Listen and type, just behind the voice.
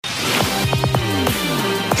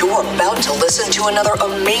You're about to listen to another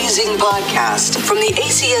amazing podcast from the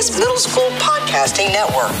ACS Middle School Podcasting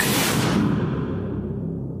Network.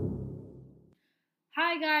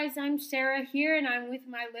 Hi guys, I'm Sarah here and I'm with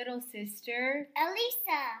my little sister,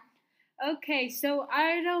 Elisa. Okay, so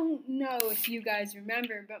I don't know if you guys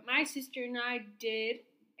remember, but my sister and I did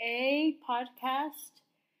a podcast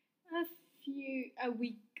a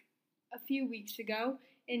few weeks ago,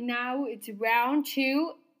 and now it's round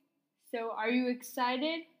 2. So are you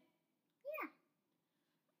excited?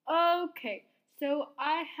 Yeah. Okay, so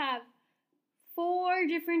I have 4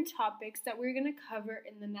 different topics that we're going to cover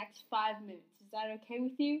in the next 5 minutes. Is that okay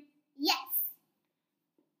with you? Yes.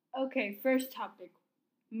 Okay, first topic,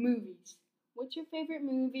 movies. What's your favorite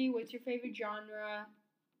movie? What's your favorite genre?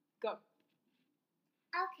 Go.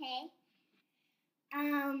 Okay.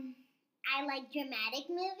 I like dramatic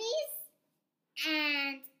movies,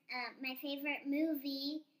 and my favorite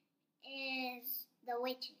movie is The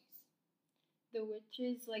Witches. The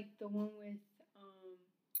Witches, like the one with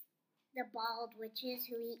the bald witches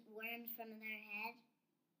who eat worms from their head.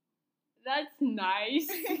 That's nice.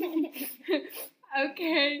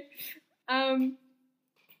 Okay.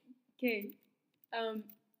 Okay.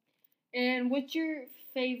 And what's your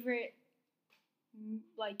favorite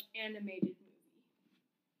like animated movie?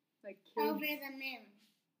 Like kids? Over the Moon.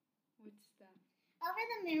 What's that? Over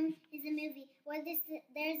the Moon is a movie where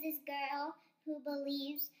there's this girl who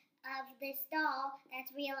believes of this doll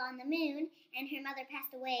that's real on the moon, and her mother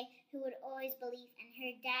passed away, who would always believe, and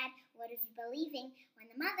her dad was believing when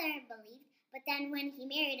the mother believed, but then when he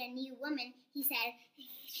married a new woman, he said,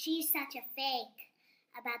 she's such a fake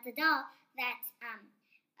about the doll that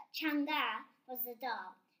Chang'e was the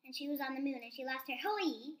doll, and she was on the moon, and she lost her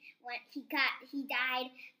Hoi when he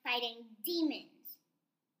died fighting demons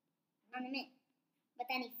on the moon. But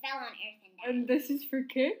then he fell on Earth and died. And this is for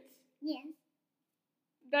kids? Yes.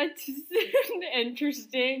 That's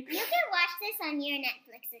interesting. You can watch this on your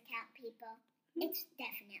Netflix account, people. It's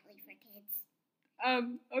definitely for kids.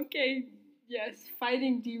 Okay. Yes,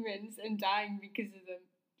 fighting demons and dying because of them.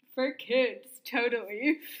 For kids,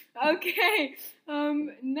 totally. Okay.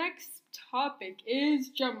 Next topic is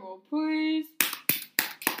drumroll, please.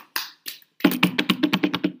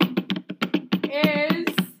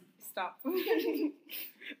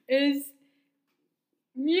 Is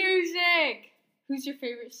music. Who's your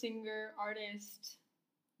favorite singer, artist,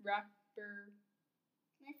 rapper?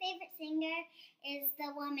 My favorite singer is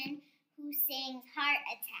the woman who sings Heart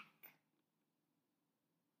Attack.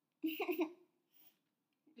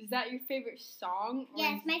 Is that your favorite song?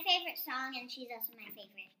 Yes, my favorite song, and she's also my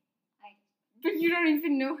favorite artist. But you don't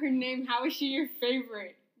even know her name. How is she your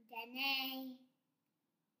favorite? Danae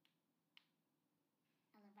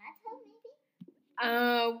Lovato,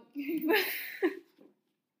 maybe?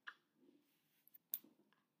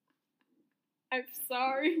 I'm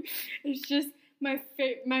sorry. It's just my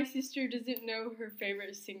sister doesn't know her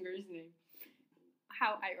favorite singer's name.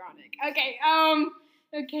 How ironic. Okay.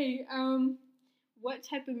 What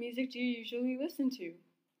type of music do you usually listen to?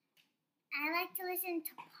 I like to listen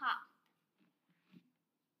to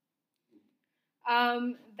pop.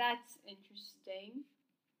 That's interesting.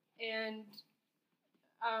 And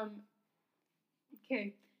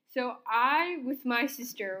okay. So with my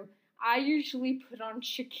sister, I usually put on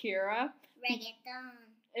Shakira.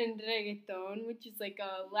 Reggaeton, which is like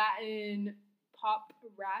a Latin pop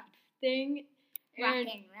rap thing. Rock and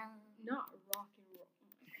roll. Not rock and roll.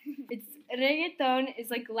 It's reggaeton is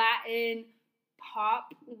like Latin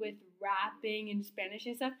pop with rapping in Spanish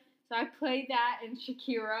and stuff. So I play that and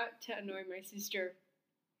Shakira to annoy my sister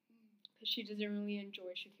because she doesn't really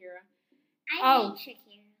enjoy Shakira. I hate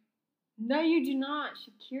Shakira. No, you do not.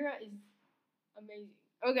 Shakira is amazing.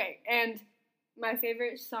 Okay, and my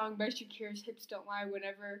favorite song by Shakira is Hips Don't Lie,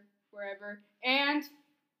 Whenever, Wherever, and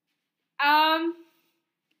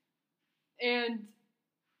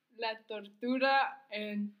La Tortura,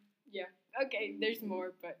 and yeah. Okay, there's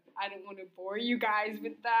more, but I don't want to bore you guys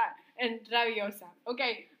with that. And Rabiosa.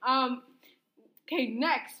 Okay, okay,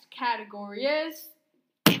 next category is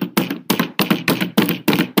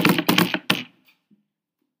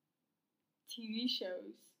TV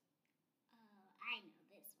shows. I know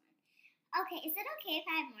this one. Okay, is it okay if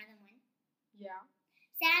I have more than one? Yeah.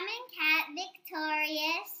 Sam and Cat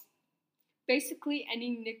Victorious. Basically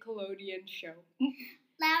any Nickelodeon show.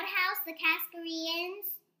 Loud House, The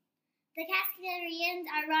Cascarians. The Cascarians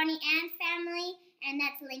are Ronnie and family, and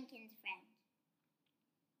that's Lincoln's friend.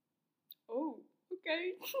 Oh,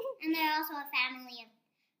 okay. And they're also a family of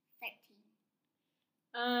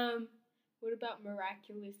 13. What about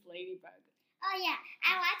Miraculous Ladybug? Oh, yeah.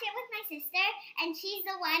 I watch it with my sister, and she's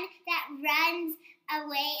the one that runs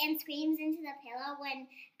away and screams into the pillow when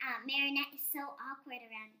Marinette is so awkward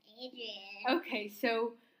around Adrian. Okay,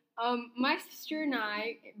 so my sister and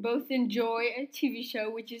I both enjoy a TV show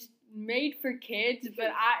which is made for kids,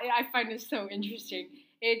 but I find it so interesting.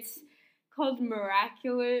 It's called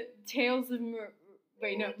Miraculous Tales of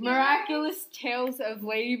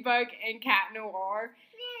Ladybug and Cat Noir.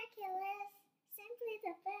 Miraculous, simply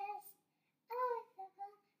the best. Oh,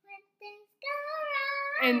 when things go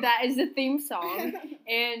wrong. And that is the theme song.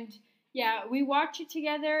 And yeah, we watch it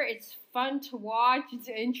together. It's fun to watch. It's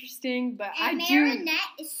interesting, but and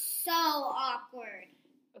Marinette is so awkward.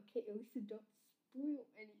 Okay, Elisa, don't spoil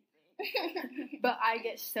anything. But I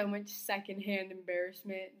get so much secondhand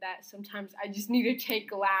embarrassment that sometimes I just need to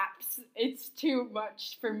take laps. It's too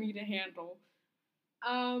much for me to handle.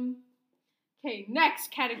 Okay,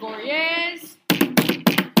 next category is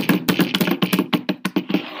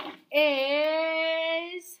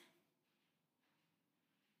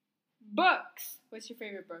books. What's your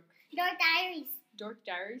favorite book? Dork Diaries. Dork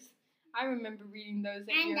Diaries? I remember reading those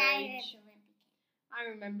at your age. I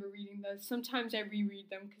remember reading those. Sometimes I reread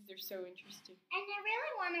them because they're so interesting. And I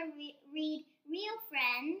really want to read Real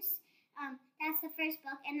Friends. That's the first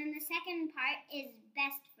book. And then the second part is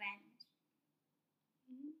Best Friends.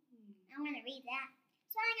 I want to read that.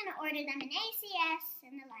 So I'm going to order them in ACS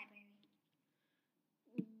in the library.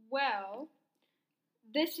 Well,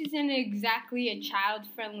 this isn't exactly a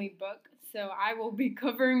child-friendly book, so I will be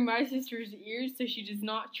covering my sister's ears so she does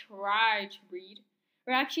not try to read.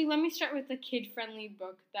 Or actually, let me start with a kid-friendly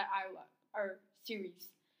book that I love, or series.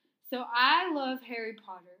 So I love Harry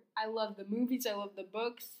Potter. I love the movies. I love the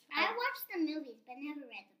books. I watched the movies, but never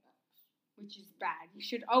read the books. Which is bad. You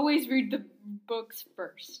should always read the books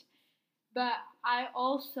first. But I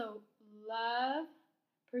also love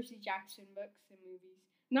Percy Jackson books and movies.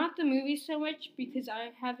 Not the movies so much because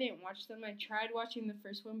I haven't watched them. I tried watching the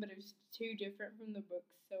first one, but it was too different from the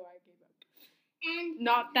books, so I gave up. And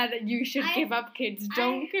not that you should give up, kids.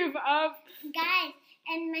 Don't give up. Guys,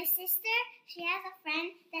 and my sister, she has a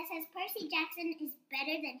friend that says Percy Jackson is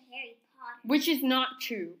better than Harry Potter. Which is not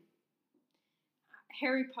true.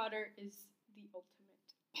 Harry Potter is the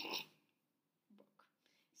ultimate book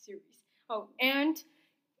series. Oh, and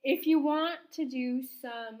if you want to do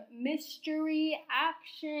some mystery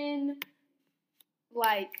action,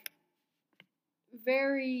 like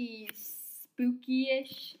very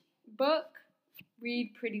spooky-ish book,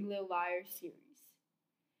 read Pretty Little Liars series.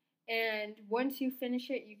 And once you finish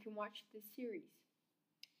it, you can watch the series.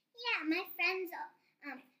 Yeah, my friend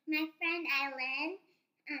Eileen,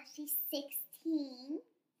 she's 16,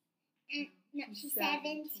 and no, she's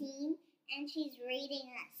 17, and she's reading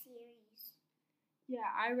that series. Yeah,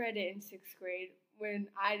 I read it in 6th grade when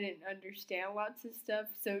I didn't understand lots of stuff,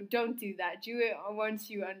 so don't do that. Do it once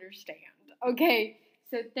you understand. Okay,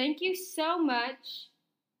 so thank you so much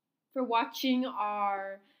for watching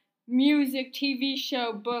our music, TV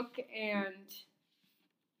show, book, and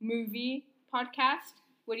movie podcast.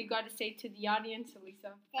 What do you got to say to the audience,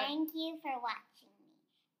 Elisa? Thank you for watching me.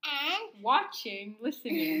 And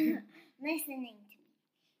listening. Listening to me.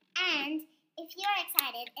 And if you are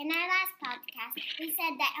excited, in our last podcast, we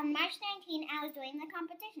said that on March 19, I was doing the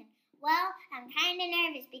competition. Well, I'm kind of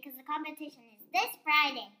nervous because the competition is this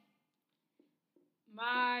Friday.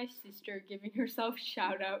 My sister giving herself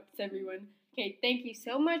shout-outs, everyone. Okay, thank you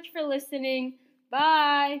so much for listening.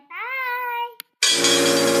 Bye. Bye.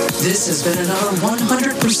 This has been another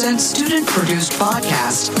 100% student-produced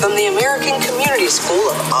podcast from the American Community School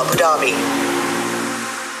of Abu Dhabi.